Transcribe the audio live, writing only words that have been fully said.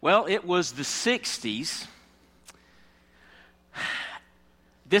Well, it was the 60s.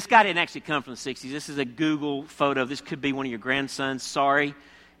 This guy didn't actually come from the 60s. This is a Google photo. This could be one of your grandsons. Sorry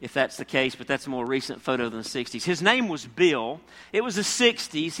if that's the case, but that's a more recent photo than the 60s. His name was Bill. It was the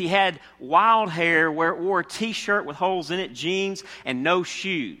 60s. He had wild hair, wore a T-shirt with holes in it, jeans, and no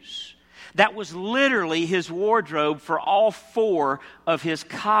shoes. That was literally his wardrobe for all 4 of his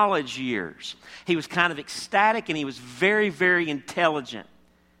college years. He was kind of ecstatic, and he was very, very intelligent.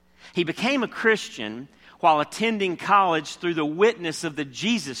 He became a Christian while attending college through the witness of the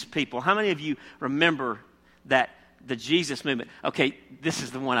Jesus people. How many of you remember that, the Jesus movement? Okay, this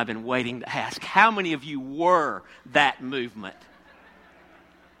is the one I've been waiting to ask. How many of you were that movement?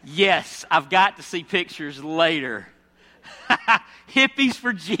 Yes, I've got to see pictures later. Hippies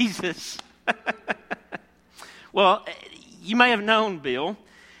for Jesus. Well, you may have known Bill,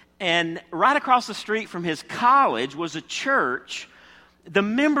 and right across the street from his college was a church, the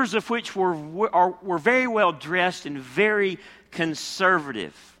members of which were very well dressed and very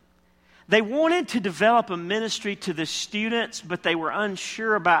conservative. They wanted to develop a ministry to the students, but they were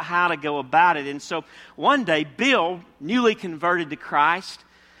unsure about how to go about it. And so one day, Bill, newly converted to Christ,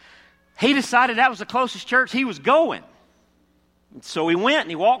 he decided that was the closest church he was going. And so he went and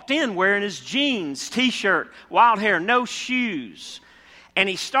he walked in wearing his jeans, T-shirt, wild hair, no shoes. And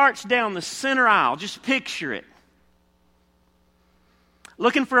he starts down the center aisle. Just picture it.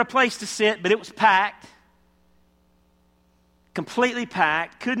 Looking for a place to sit, but it was packed. Completely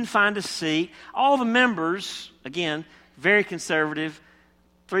packed. Couldn't find a seat. All the members, again, very conservative,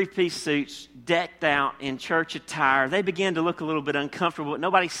 3-piece suits, decked out in church attire. They began to look a little bit uncomfortable, but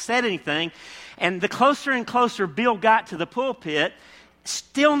nobody said anything. And the closer and closer Bill got to the pulpit,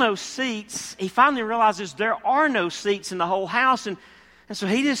 still no seats. He finally realizes there are no seats in the whole house. And so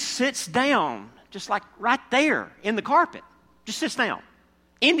he just sits down, just like right there in the carpet. Just sits down,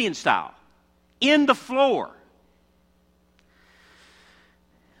 Indian style, in the floor.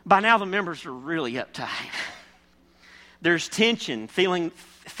 By now the members are really uptight. There's tension filling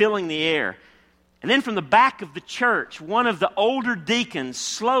the air. And then from the back of the church, one of the older deacons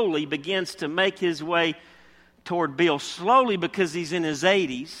slowly begins to make his way toward Bill. Slowly, because he's in his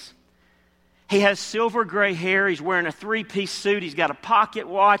 80s. He has silver gray hair. He's wearing a 3-piece suit. He's got a pocket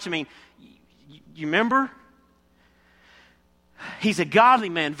watch. I mean, you remember? He's a godly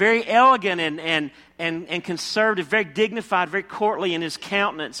man, very elegant and conservative, very dignified, very courtly in his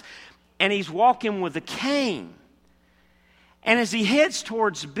countenance. And he's walking with a cane. And as he heads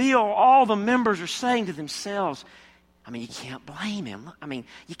towards Bill, all the members are saying to themselves, I mean, you can't blame him. I mean,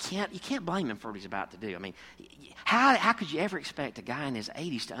 you can't blame him for what he's about to do. I mean, how could you ever expect a guy in his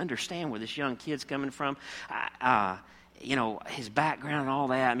 80s to understand where this young kid's coming from? His background and all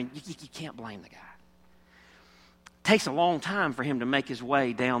that. I mean, you can't blame the guy. It takes a long time for him to make his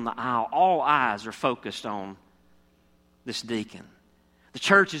way down the aisle. All eyes are focused on this deacon. The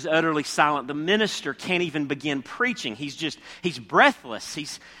church is utterly silent. The minister can't even begin preaching. He's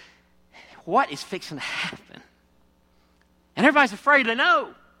breathless. What is fixing to happen? And everybody's afraid to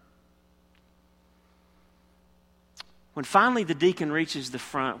know. When finally the deacon reaches the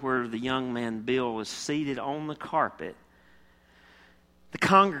front where the young man Bill is seated on the carpet, the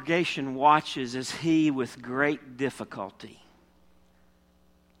congregation watches as he, with great difficulty,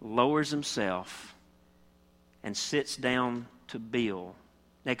 lowers himself and sits down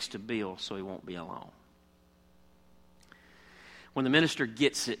next to Bill, so he won't be alone. When the minister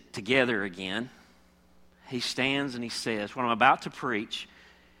gets it together again, he stands and he says, what I'm about to preach,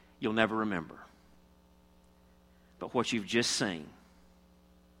 you'll never remember. But what you've just seen,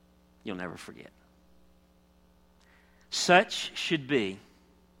 you'll never forget. Such should be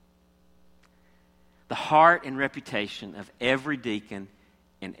the heart and reputation of every deacon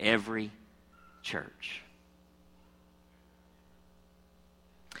in every church.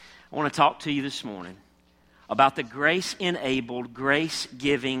 I want to talk to you this morning about the grace-enabled,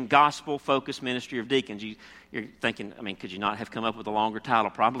 grace-giving, gospel-focused ministry of deacons. You're thinking, could you not have come up with a longer title?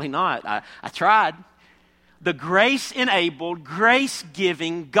 Probably not. I tried. The grace-enabled,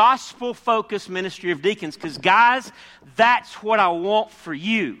 grace-giving, gospel-focused ministry of deacons. Because, guys, that's what I want for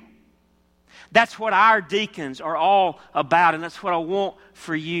you. That's what our deacons are all about, and that's what I want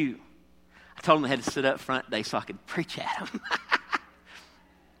for you. I told them they had to sit up front today so I could preach at them.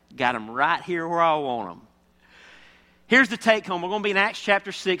 Got them right here where I want them. Here's the take home. We're going to be in Acts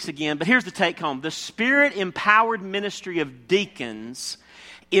chapter 6 again, but here's the take home. The Spirit-empowered ministry of deacons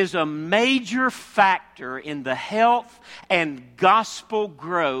is a major factor in the health and gospel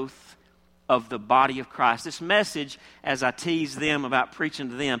growth of the body of Christ. This message, as I tease them about preaching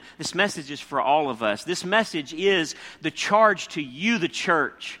to them, this message is for all of us. This message is the charge to you, the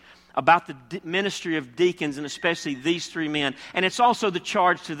church, about the ministry of deacons, and especially these three men. And it's also the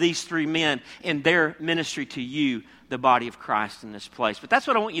charge to these three men in their ministry to you, the body of Christ in this place. But that's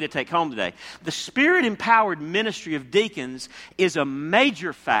what I want you to take home today. The Spirit-empowered ministry of deacons is a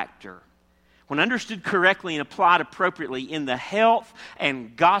major factor, when understood correctly and applied appropriately, in the health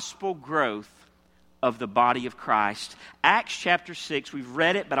and gospel growth of the body of Christ. Acts chapter 6, we've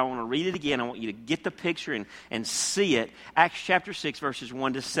read it, but I want to read it again. I want you to get the picture and see it. Acts chapter 6, verses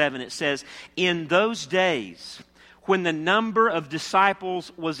 1 to 7, it says, "In those days, when the number of disciples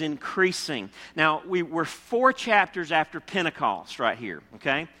was increasing." Now, we're 4 chapters after Pentecost right here,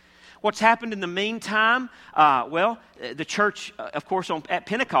 okay? What's happened in the meantime? The church, of course, at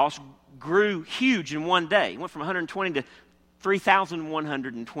Pentecost grew huge in one day. It went from 120 to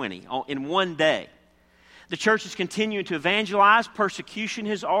 3,120 in one day. The church is continuing to evangelize. Persecution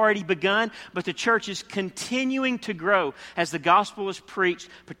has already begun, but the church is continuing to grow as the gospel is preached,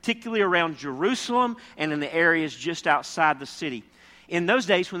 particularly around Jerusalem and in the areas just outside the city. In those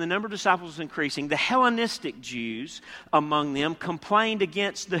days, when the number of disciples was increasing, the Hellenistic Jews among them complained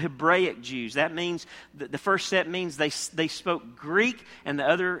against the Hebraic Jews. That means, the first set means they spoke Greek, and the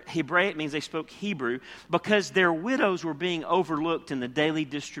other Hebraic means they spoke Hebrew, because their widows were being overlooked in the daily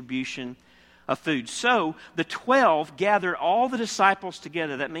distribution of food. So the 12 gathered all the disciples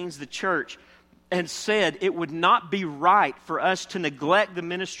together, that means the church, and said it would not be right for us to neglect the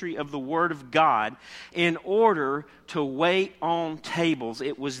ministry of the Word of God in order to wait on tables.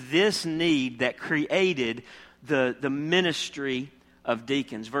 It was this need that created the ministry of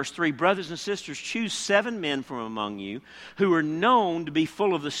deacons. Verse 3, "Brothers and sisters, choose 7 men from among you who are known to be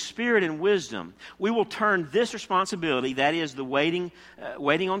full of the Spirit and wisdom. We will turn this responsibility," that is the waiting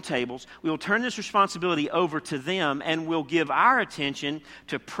on tables, "we will turn this responsibility over to them, and we'll give our attention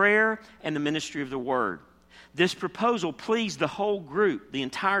to prayer and the ministry of the Word." This proposal pleased the whole group, the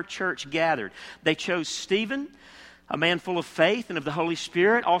entire church gathered. They chose Stephen, a man full of faith and of the Holy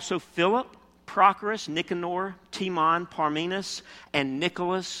Spirit, also Philip, Prochorus, Nicanor, Timon, Parmenas, and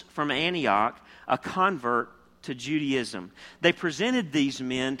Nicholas from Antioch, a convert to Judaism. They presented these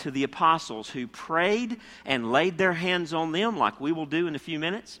men to the apostles, who prayed and laid their hands on them, like we will do in a few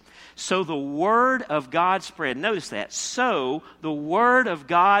minutes. So the word of God spread. Notice that. So the word of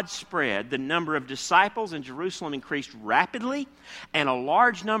God spread. The number of disciples in Jerusalem increased rapidly, and a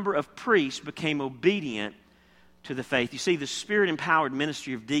large number of priests became obedient to the faith. You see, the Spirit-empowered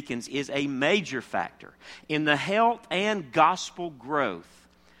ministry of deacons is a major factor in the health and gospel growth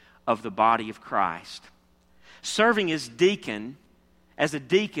of the body of Christ. Serving as a deacon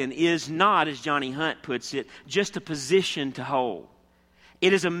is not, as Johnny Hunt puts it, just a position to hold.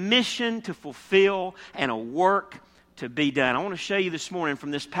 It is a mission to fulfill and a work to be done. I want to show you this morning from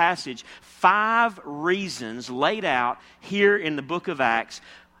this passage 5 reasons laid out here in the book of Acts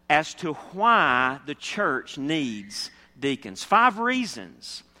as to why the church needs deacons. 5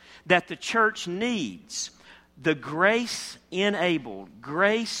 reasons that the church needs the grace-enabled,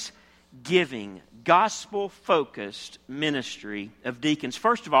 grace-giving, gospel-focused ministry of deacons.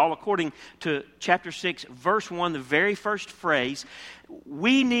 First of all, according to chapter 6, verse 1, the very first phrase,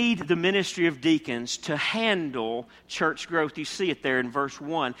 we need the ministry of deacons to handle church growth. You see it there in verse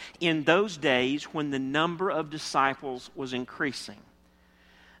 1. In those days when the number of disciples was increasing.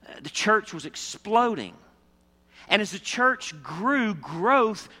 The church was exploding. And as the church grew,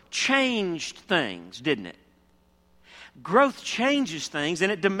 growth changed things, didn't it? Growth changes things,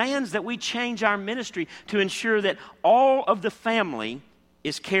 and it demands that we change our ministry to ensure that all of the family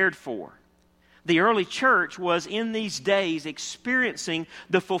is cared for. The early church was in these days experiencing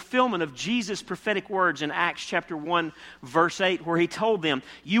the fulfillment of Jesus' prophetic words in Acts chapter 1, verse 8, where he told them,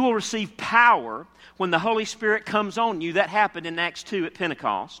 "You will receive power when the Holy Spirit comes on you." That happened in Acts 2 at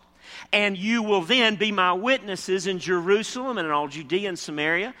Pentecost. "And you will then be my witnesses in Jerusalem and in all Judea and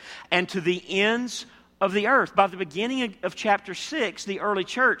Samaria and to the ends of the earth." By the beginning of chapter 6, the early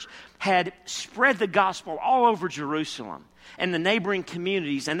church had spread the gospel all over Jerusalem and the neighboring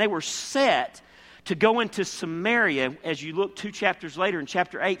communities, and they were set to go into Samaria. As you look 2 chapters later, in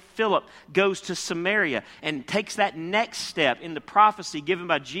chapter 8, Philip goes to Samaria and takes that next step in the prophecy given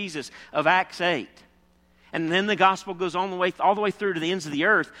by Jesus of Acts 8. And then the gospel goes all the way through to the ends of the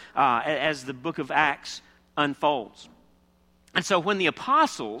earth as the book of Acts unfolds. And so when the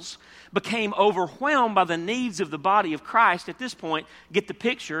apostles became overwhelmed by the needs of the body of Christ, at this point, get the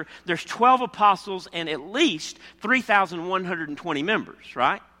picture, there's 12 apostles and at least 3,120 members,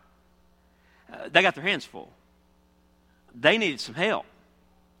 right? They got their hands full. They needed some help.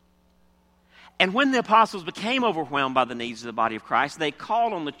 And when the apostles became overwhelmed by the needs of the body of Christ, they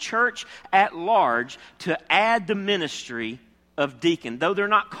called on the church at large to add the ministry of deacon. Though they're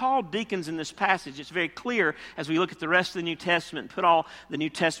not called deacons in this passage, it's very clear as we look at the rest of the New Testament and put all the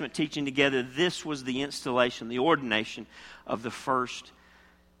New Testament teaching together, this was the installation, the ordination of the first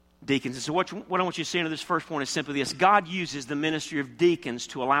deacons. And so what I want you to see into this first point is simply this. God uses the ministry of deacons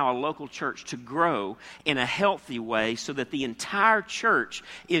to allow a local church to grow in a healthy way so that the entire church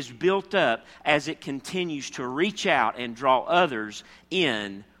is built up as it continues to reach out and draw others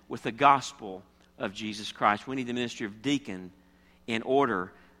in with the gospel of Jesus Christ. We need the ministry of deacon in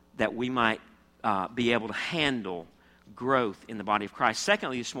order that we might be able to handle growth in the body of Christ.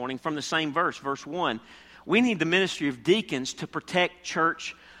 Secondly, this morning, from the same verse, verse 1, we need the ministry of deacons to protect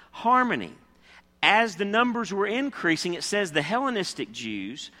church harmony. As the numbers were increasing, it says the Hellenistic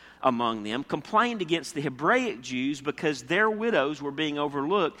Jews among them complained against the Hebraic Jews because their widows were being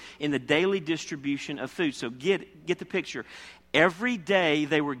overlooked in the daily distribution of food. So get the picture. Every day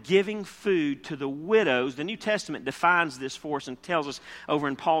they were giving food to the widows. The New Testament defines this for us and tells us over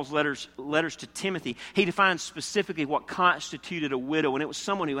in Paul's letters to Timothy. He defines specifically what constituted a widow, and it was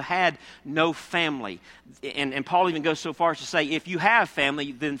someone who had no family. And Paul even goes so far as to say, if you have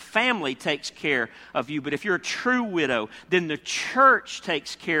family, then family takes care of you. But if you're a true widow, then the church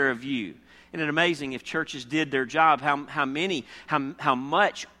takes care of you. Isn't it amazing if churches did their job, how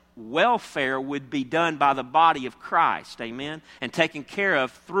much welfare would be done by the body of Christ, amen, and taken care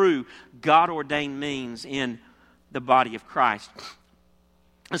of through God-ordained means in the body of Christ.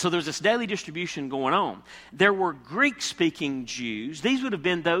 And so there's this daily distribution going on. There were Greek-speaking Jews. These would have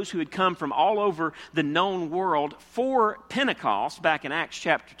been those who had come from all over the known world for Pentecost back in Acts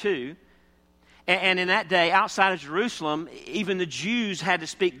chapter 2. And in that day, outside of Jerusalem, even the Jews had to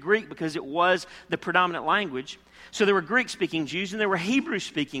speak Greek because it was the predominant language. So there were Greek-speaking Jews and there were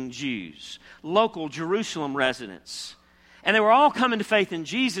Hebrew-speaking Jews, local Jerusalem residents. And they were all coming to faith in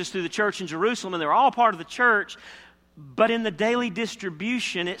Jesus through the church in Jerusalem, and they were all part of the church. But in the daily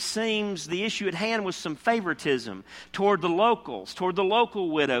distribution, it seems the issue at hand was some favoritism toward the locals, toward the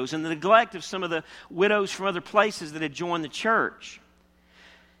local widows, and the neglect of some of the widows from other places that had joined the church.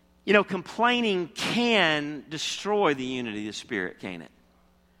 You know, complaining can destroy the unity of the Spirit, can't it?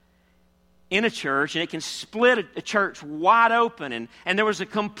 In a church, and it can split a church wide open. And there was a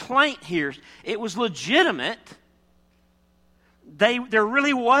complaint here. It was legitimate. There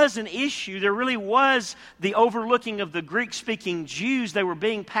really was an issue. There really was the overlooking of the Greek-speaking Jews. They were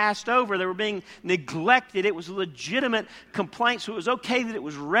being passed over. They were being neglected. It was a legitimate complaint, so it was okay that it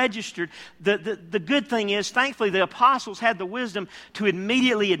was registered. The good thing is, thankfully, the apostles had the wisdom to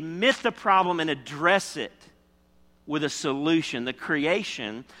immediately admit the problem and address it with a solution, the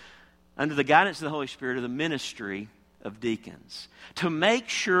creation under the guidance of the Holy Spirit of the ministry of deacons, to make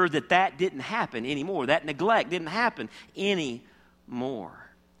sure that didn't happen anymore, that neglect didn't happen anymore.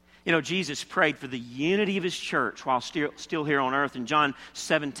 You know, Jesus prayed for the unity of His church while still here on earth. In John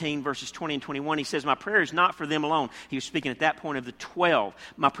 17, verses 20 and 21, He says, my prayer is not for them alone. He was speaking at that point of the 12.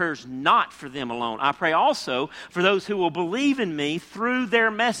 My prayer is not for them alone. I pray also for those who will believe in me through their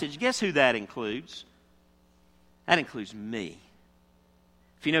message. Guess who that includes? That includes me.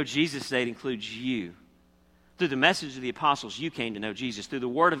 If you know Jesus today, it includes you. Through the message of the apostles, you came to know Jesus. Through the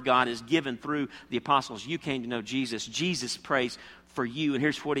word of God is given through the apostles, you came to know Jesus. Jesus prays for you, and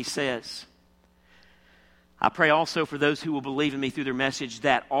here's what He says. I pray also for those who will believe in me through their message,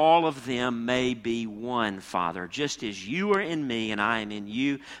 that all of them may be one, Father. Just as you are in me and I am in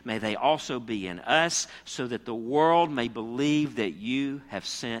you, may they also be in us, so that the world may believe that you have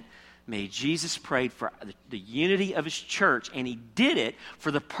sent me. Jesus prayed for the unity of His church, and He did it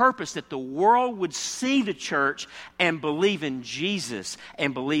for the purpose that the world would see the church and believe in Jesus,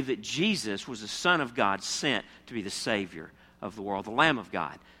 and believe that Jesus was the Son of God sent to be the Savior of the world, the Lamb of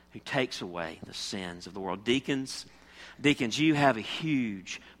God who takes away the sins of the world. Deacons, you have a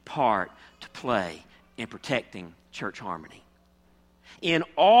huge part to play in protecting church harmony. In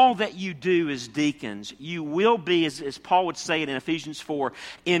all that you do as deacons, you will be, as Paul would say it in Ephesians 4,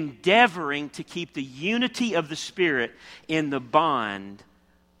 endeavoring to keep the unity of the Spirit in the bond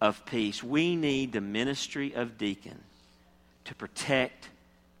of peace. We need the ministry of deacon to protect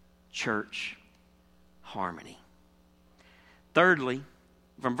church harmony. Thirdly,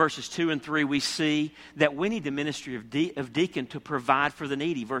 from verses 2 and 3, we see that we need the ministry of deacon to provide for the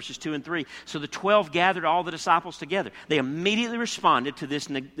needy, verses 2 and 3. So the 12 gathered all the disciples together. They immediately responded to this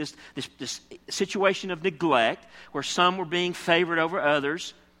situation of neglect, where some were being favored over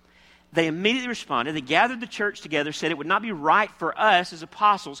others. they immediately responded. They gathered the church together, said it would not be right for us as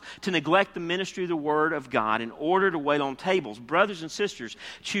apostles to neglect the ministry of the Word of God in order to wait on tables. Brothers and sisters,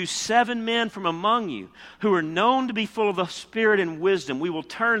 choose 7 men from among you who are known to be full of the Spirit and wisdom. We will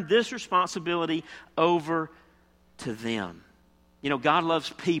turn this responsibility over to them. You know, God loves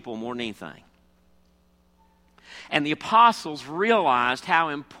people more than anything. And the apostles realized how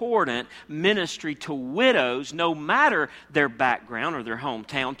important ministry to widows, no matter their background or their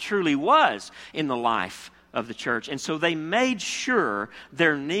hometown, truly was in the life of the church. And so they made sure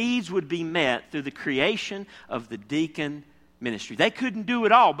their needs would be met through the creation of the deacon ministry. They couldn't do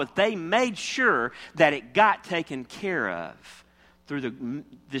it all, but they made sure that it got taken care of through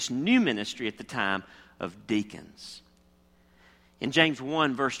this new ministry at the time of deacons. In James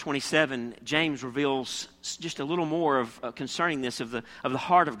 1, verse 27, James reveals just a little more of concerning this of the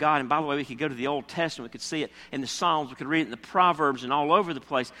heart of God. And by the way, we could go to the Old Testament. We could see it in the Psalms. We could read it in the Proverbs and all over the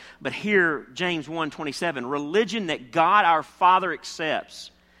place. But here, James 1:27, religion that God our Father accepts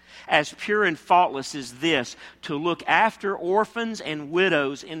as pure and faultless is this, to look after orphans and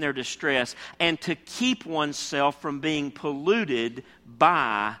widows in their distress and to keep oneself from being polluted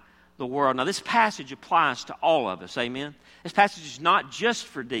by the world. Now, this passage applies to all of us. Amen? This passage is not just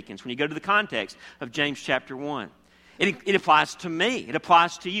for deacons. When you go to the context of James chapter 1, it applies to me. It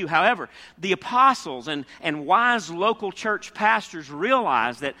applies to you. However, the apostles and wise local church pastors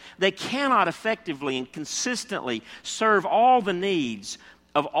realize that they cannot effectively and consistently serve all the needs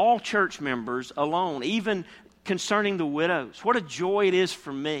of all church members alone, even concerning the widows. What a joy it is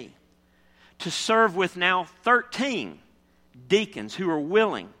for me to serve with now 13 deacons who are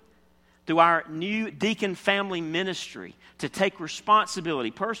willing, through our new deacon family ministry, to take responsibility,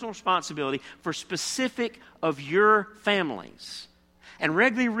 personal responsibility for specific of your families and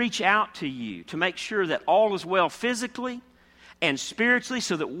regularly reach out to you to make sure that all is well physically and spiritually,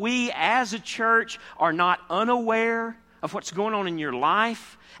 so that we as a church are not unaware of what's going on in your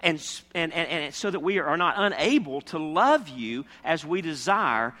life, and so that we are not unable to love you as we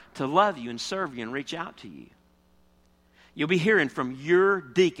desire to love you and serve you and reach out to you. You'll be hearing from your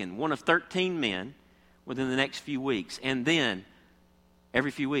deacon, one of 13 men, within the next few weeks. And then,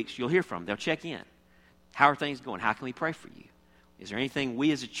 every few weeks, you'll hear from them. They'll check in. How are things going? How can we pray for you? Is there anything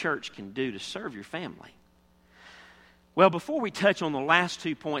we as a church can do to serve your family? Well, before we touch on the last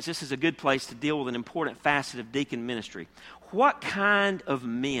 2 points, this is a good place to deal with an important facet of deacon ministry. What kind of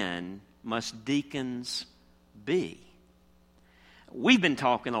men must deacons be? We've been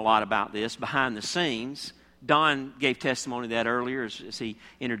talking a lot about this behind the scenes. Don gave testimony to that earlier as he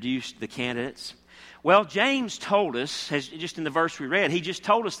introduced the candidates. Well, James told us, just in the verse we read, he just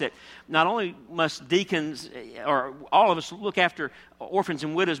told us that not only must deacons, or all of us, look after orphans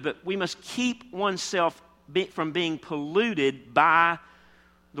and widows, but we must keep oneself from being polluted by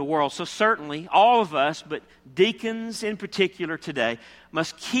the world. So certainly, all of us, but deacons in particular today,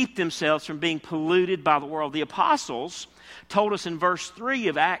 must keep themselves from being polluted by the world. The apostles told us in verse 3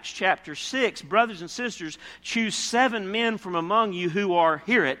 of Acts chapter 6, brothers and sisters, choose 7 men from among you who are,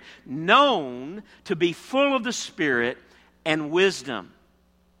 hear it, known to be full of the Spirit and wisdom.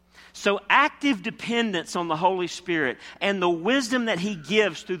 So active dependence on the Holy Spirit and the wisdom that He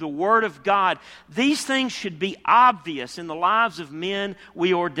gives through the Word of God, these things should be obvious in the lives of men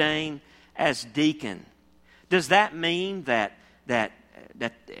we ordain as deacon. Does that mean that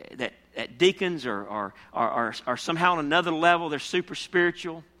deacons are somehow on another level? They're super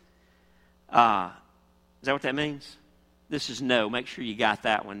spiritual? Is that what that means? This is no. Make sure you got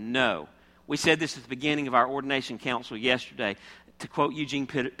that one. No. We said this at the beginning of our ordination council yesterday. To quote Eugene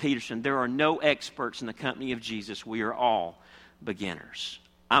Peterson, there are no experts in the company of Jesus. We are all beginners.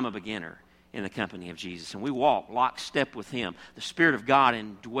 I'm a beginner in the company of Jesus. And we walk lockstep with Him. The Spirit of God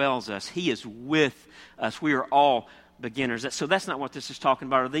indwells us. He is with us. We are all beginners. So that's not what this is talking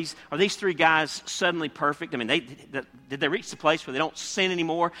about. Are these 3 guys suddenly perfect? I mean, did they reach the place where they don't sin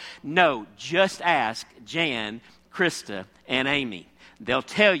anymore? No. Just ask Jan, Krista, and Amy. They'll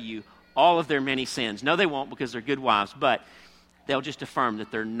tell you all of their many sins. No, they won't, because they're good wives, but they'll just affirm that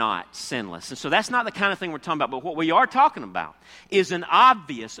they're not sinless. And so that's not the kind of thing we're talking about. But what we are talking about is an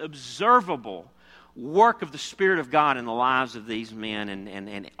obvious, observable work of the Spirit of God in the lives of these men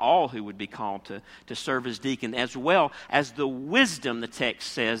and all who would be called to serve as deacon, as well as the wisdom, the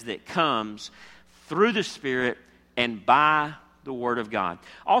text says, that comes through the Spirit and by the Word of God.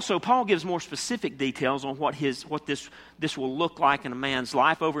 Also, Paul gives more specific details on what this will look like in a man's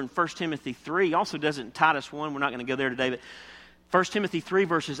life over in 1 Timothy 3. He also does it in Titus 1. We're not going to go there today, but 1 Timothy 3,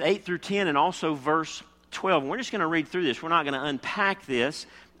 verses 8 through 10, and also verse 12. And we're just going to read through this. We're not going to unpack this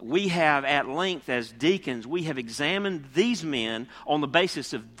we have at length as deacons, we have examined these men on the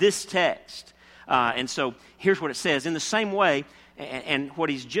basis of this text. And so here's what it says. In the same way, and what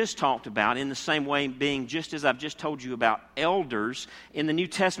he's just talked about, in the same way being just as I've just told you about elders, in the New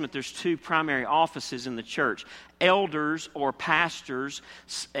Testament there's two primary offices in the church. Elders or pastors,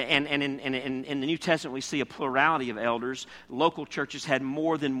 and in the New Testament we see a plurality of elders. Local churches had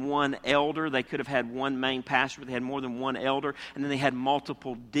more than one elder. They could have had one main pastor, but they had more than one elder, and then they had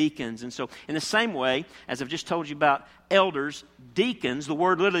multiple deacons. And so in the same way, as I've just told you about elders, deacons, the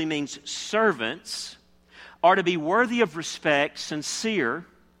word literally means servants, are to be worthy of respect, sincere,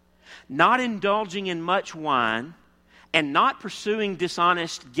 not indulging in much wine, and not pursuing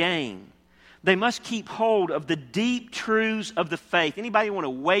dishonest gain. They must keep hold of the deep truths of the faith. Anybody want to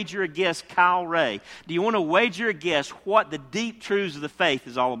wager a guess, Kyle Ray? Do you want to wager a guess what the deep truths of the faith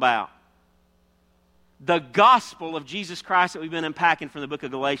is all about? The gospel of Jesus Christ that we've been unpacking from the book of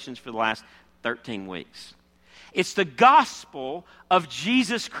Galatians for the last 13 weeks. It's the gospel of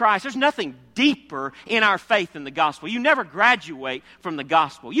Jesus Christ. There's nothing deeper in our faith than the gospel. You never graduate from the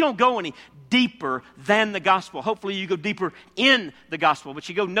gospel. You don't go any deeper than the gospel. Hopefully you go deeper in the gospel, but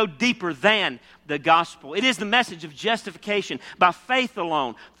you go no deeper than the gospel. It is the message of justification by faith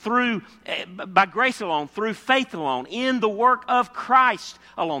alone, by grace alone, through faith alone, in the work of Christ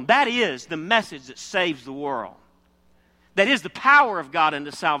alone. That is the message that saves the world. That is the power of God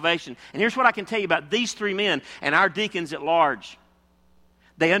unto salvation. And here's what I can tell you about these three men and our deacons at large.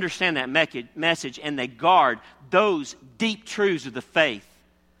 They understand that message and they guard those deep truths of the faith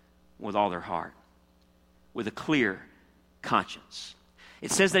with all their heart, with a clear conscience.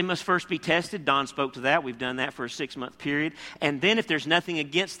 It says they must first be tested. Don spoke to that. We've done that for a 6-month period. And then if there's nothing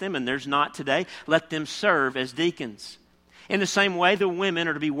against them, and there's not today, let them serve as deacons. In the same way, the women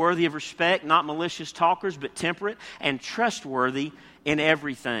are to be worthy of respect, not malicious talkers, but temperate and trustworthy in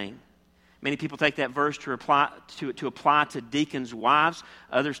everything. Many people take that verse to apply to deacons' wives.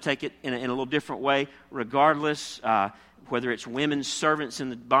 Others take it in a little different way. Regardless, whether it's women's servants in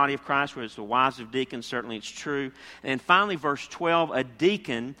the body of Christ, whether it's the wives of deacons, certainly it's true. And finally, verse 12, a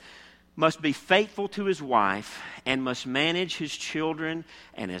deacon must be faithful to his wife and must manage his children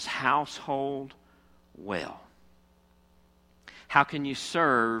and his household well. How can you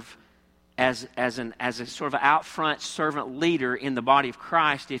serve as a sort of out front servant leader in the body of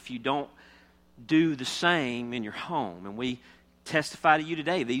Christ if you don't do the same in your home? And we testify to you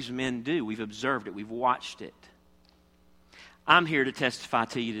today, these men do. We've observed it. We've watched it. I'm here to testify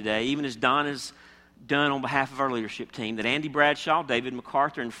to you today, even as Don has done on behalf of our leadership team, that Andy Bradshaw, David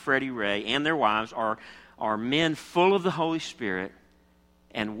MacArthur, and Freddie Ray and their wives are men full of the Holy Spirit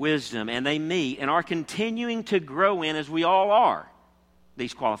and wisdom, and they meet and are continuing to grow in, as we all are,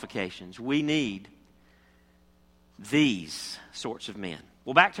 these qualifications. We need these sorts of men.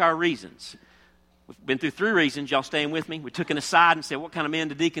 Well, back to our reasons. We've been through 3 reasons. Y'all staying with me? We took an aside and said, what kind of men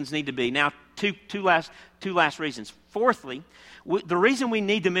do deacons need to be? Now, two last reasons. Fourthly, the reason we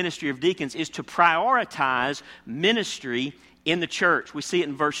need the ministry of deacons is to prioritize ministry in the church. We see it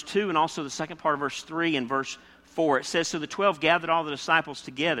in verse 2 and also the second part of verse 3 and verse 4. It says, so the 12 gathered all the disciples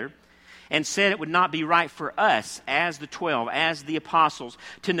together and said it would not be right for us as the 12, as the apostles,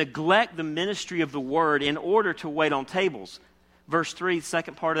 to neglect the ministry of the word in order to wait on tables. Verse 3, the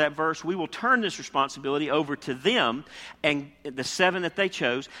second part of that verse, we will turn this responsibility over to them, and the 7 that they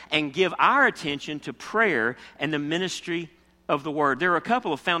chose, and give our attention to prayer and the ministry of the word. There are a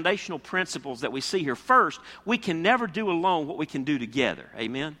couple of foundational principles that we see here. First, we can never do alone what we can do together.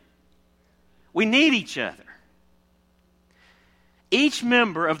 Amen? We need each other. Each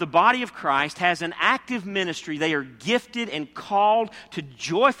member of the body of Christ has an active ministry they are gifted and called to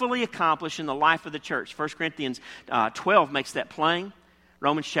joyfully accomplish in the life of the church. 1 Corinthians 12 makes that plain.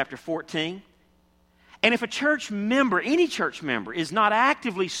 Romans chapter 14. And if a church member, any church member, is not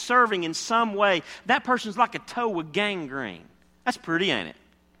actively serving in some way, that person's like a toe with gangrene. That's pretty, ain't it?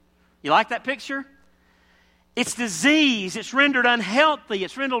 You like that picture? It's disease, it's rendered unhealthy,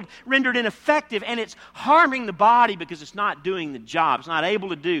 it's rendered ineffective, and it's harming the body because it's not doing the job. It's not able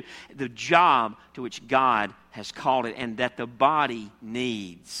to do the job to which God has called it and that the body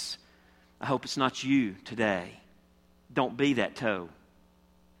needs. I hope it's not you today. Don't be that toe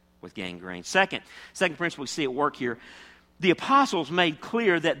with gangrene. Second principle we see at work here. The apostles made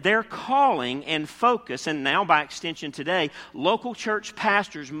clear that their calling and focus, and now by extension today, local church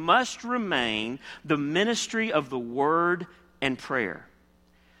pastors must remain the ministry of the word and prayer.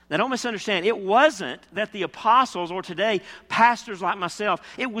 Now don't misunderstand, it wasn't that the apostles, or today pastors like myself,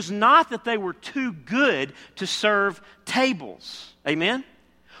 it was not that they were too good to serve tables. Amen?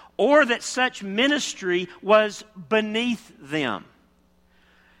 Or that such ministry was beneath them.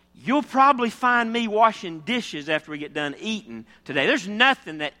 you'll probably find me washing dishes after we get done eating today. There's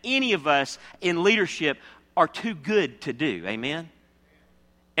nothing that any of us in leadership are too good to do. Amen?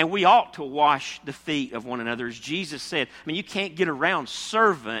 And we ought to wash the feet of one another. As Jesus said, you can't get around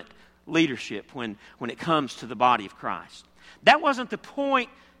servant leadership when it comes to the body of Christ. That wasn't the point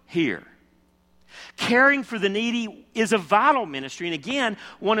here. Caring for the needy is a vital ministry. And again,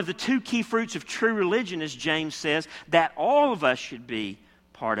 one of the two key fruits of true religion, as James says, that all of us should be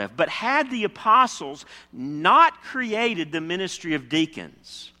part of. But had the apostles not created the ministry of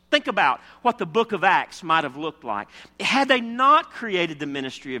deacons, think about what the book of Acts might have looked like. Had they not created the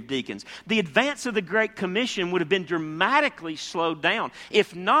ministry of deacons, the advance of the Great Commission would have been dramatically slowed down,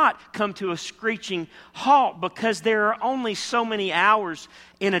 if not come to a screeching halt, because there are only so many hours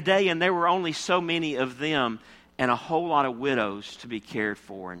in a day, and there were only so many of them, and a whole lot of widows to be cared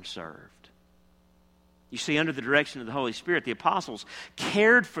for and served. You see, under the direction of the Holy Spirit, the apostles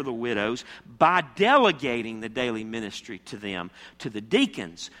cared for the widows by delegating the daily ministry to them, to the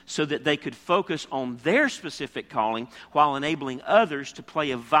deacons, so that they could focus on their specific calling while enabling others to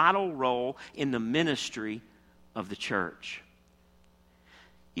play a vital role in the ministry of the church.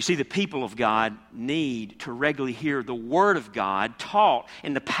 You see, the people of God need to regularly hear the Word of God taught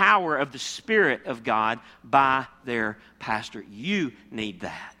in the power of the Spirit of God by their pastor. You need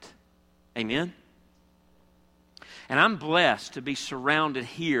that. Amen? And I'm blessed to be surrounded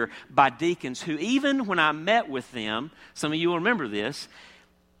here by deacons who, even when I met with them, some of you will remember this,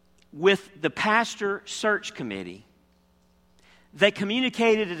 with the pastor search committee, they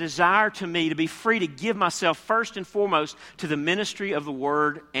communicated a desire to me to be free to give myself first and foremost to the ministry of the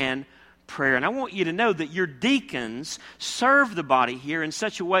Word and prayer. And I want you to know that your deacons serve the body here in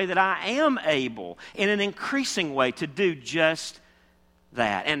such a way that I am able, in an increasing way, to do just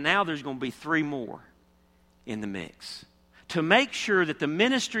that. And now there's going to be 3 more in the mix, to make sure that the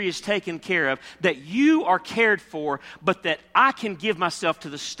ministry is taken care of, that you are cared for, but that I can give myself to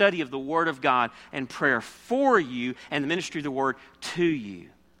the study of the Word of God and prayer for you and the ministry of the Word to you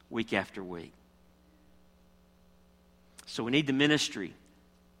week after week. So we need the ministry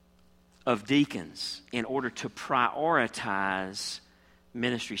of deacons in order to prioritize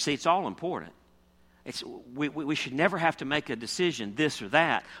ministry. See, it's all important. We should never have to make a decision, this or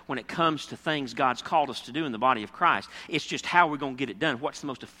that, when it comes to things God's called us to do in the body of Christ. It's just how we're going to get it done. What's the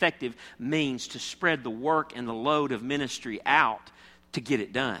most effective means to spread the work and the load of ministry out to get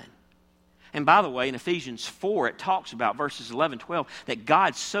it done? And by the way, in Ephesians 4, it talks about verses 11, 12, that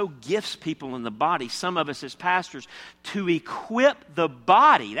God so gifts people in the body, some of us as pastors, to equip the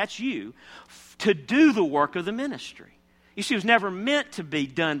body, that's you, to do the work of the ministry. You see, it was never meant to be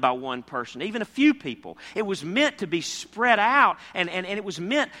done by one person, even a few people. It was meant to be spread out, and it was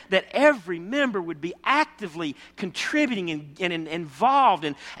meant that every member would be actively contributing and involved,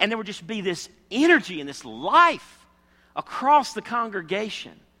 and there would just be this energy and this life across the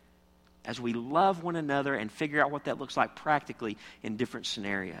congregation as we love one another and figure out what that looks like practically in different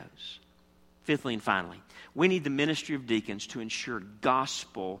scenarios. Fifthly and finally, we need the ministry of deacons to ensure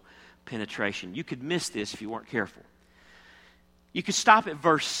gospel penetration. You could miss this if you weren't careful. You could stop at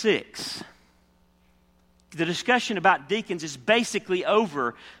verse 6. The discussion about deacons is basically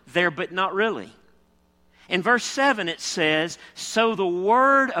over there, but not really. In verse 7 it says, so the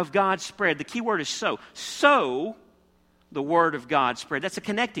word of God spread. The key word is so. So the word of God spread. That's a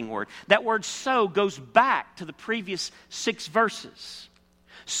connecting word. That word so goes back to the previous 6 verses.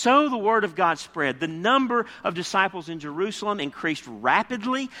 So the word of God spread. The number of disciples in Jerusalem increased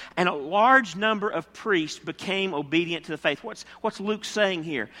rapidly, and a large number of priests became obedient to the faith. What's Luke saying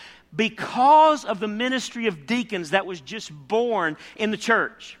here? Because of the ministry of deacons that was just born in the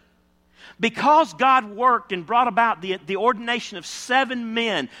church, because God worked and brought about the ordination of 7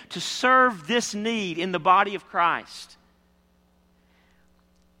 men to serve this need in the body of Christ,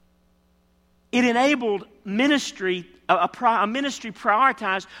 it enabled ministry, a ministry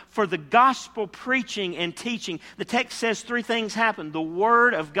prioritized for the gospel preaching and teaching. The text says 3 things happened. The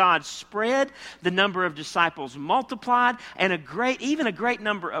word of God spread, the number of disciples multiplied, and even a great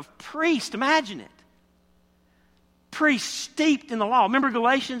number of priests. Imagine it. Priests steeped in the law. Remember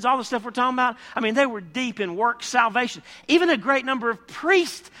Galatians, all the stuff we're talking about? I mean, they were deep in work salvation. Even a great number of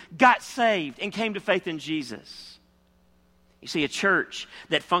priests got saved and came to faith in Jesus. You see, a church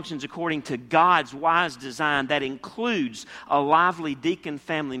that functions according to God's wise design that includes a lively deacon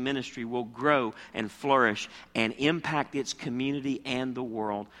family ministry will grow and flourish and impact its community and the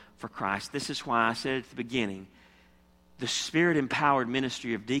world for Christ. This is why I said at the beginning, the Spirit-empowered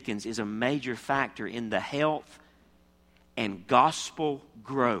ministry of deacons is a major factor in the health and gospel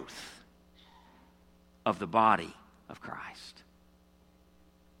growth of the body of Christ.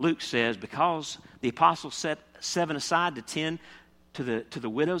 Luke says, because the apostles set 7 aside to tend to the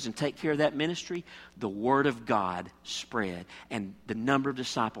widows and take care of that ministry, the word of God spread, and the number of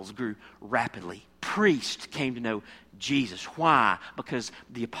disciples grew rapidly. Priests came to know Jesus. Why? Because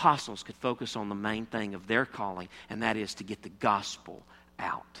the apostles could focus on the main thing of their calling, and that is to get the gospel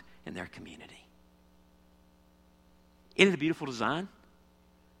out in their community. Isn't it a beautiful design?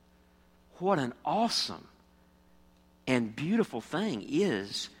 What an awesome and beautiful thing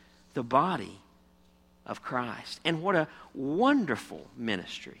is the body of Christ. And what a wonderful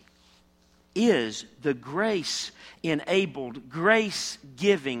ministry is the grace-enabled,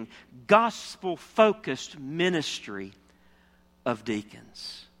 grace-giving, gospel-focused ministry of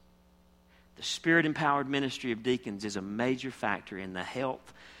deacons. The Spirit-empowered ministry of deacons is a major factor in the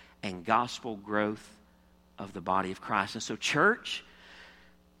health and gospel growth of the body of Christ. And so, church,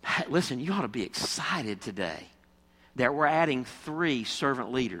 listen, you ought to be excited today that we're adding 3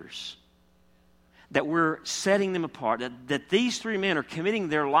 servant leaders, that we're setting them apart, that these 3 men are committing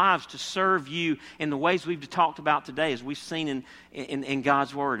their lives to serve you in the ways we've talked about today, as we've seen in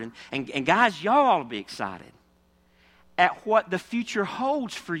God's Word. And guys, y'all ought to be excited at what the future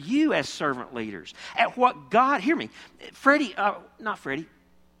holds for you as servant leaders, at what God, hear me,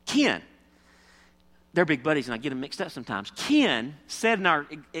 Ken, they're big buddies and I get them mixed up sometimes. Ken said in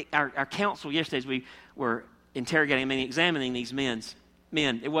our council yesterday as we were interrogating and examining these men,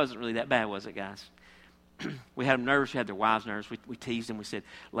 it wasn't really that bad, was it, guys? We had them nervous. We had their wives nervous. We teased them. We said,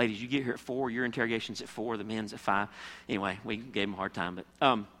 ladies, you get here at 4. Your interrogation's at 4. The men's at 5. Anyway, we gave them a hard time.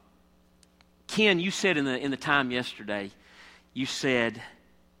 But Ken, you said in the time yesterday, you said,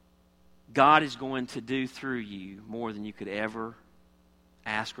 God is going to do through you more than you could ever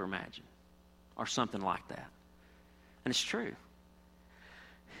ask or imagine, or something like that. And it's true.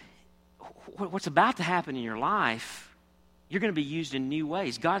 What's about to happen in your life, you're going to be used in new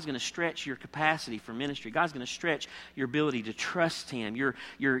ways. God's going to stretch your capacity for ministry. God's going to stretch your ability to trust Him, your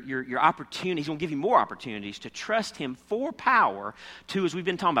opportunities. He's going to give you more opportunities to trust Him for power to, as we've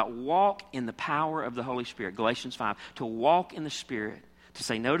been talking about, walk in the power of the Holy Spirit. Galatians 5, to walk in the Spirit, to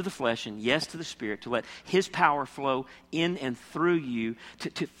say no to the flesh and yes to the Spirit, to let His power flow in and through you,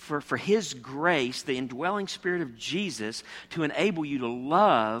 for His grace, the indwelling Spirit of Jesus, to enable you to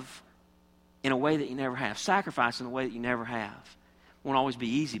love in a way that you never have. Sacrifice in a way that you never have. Won't always be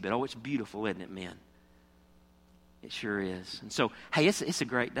easy, but it's beautiful, isn't it, men? It sure is. And so, hey, it's a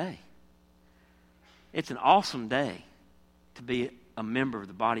great day. It's an awesome day to be a member of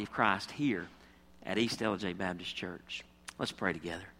the body of Christ here at East LJ Baptist Church. Let's pray together.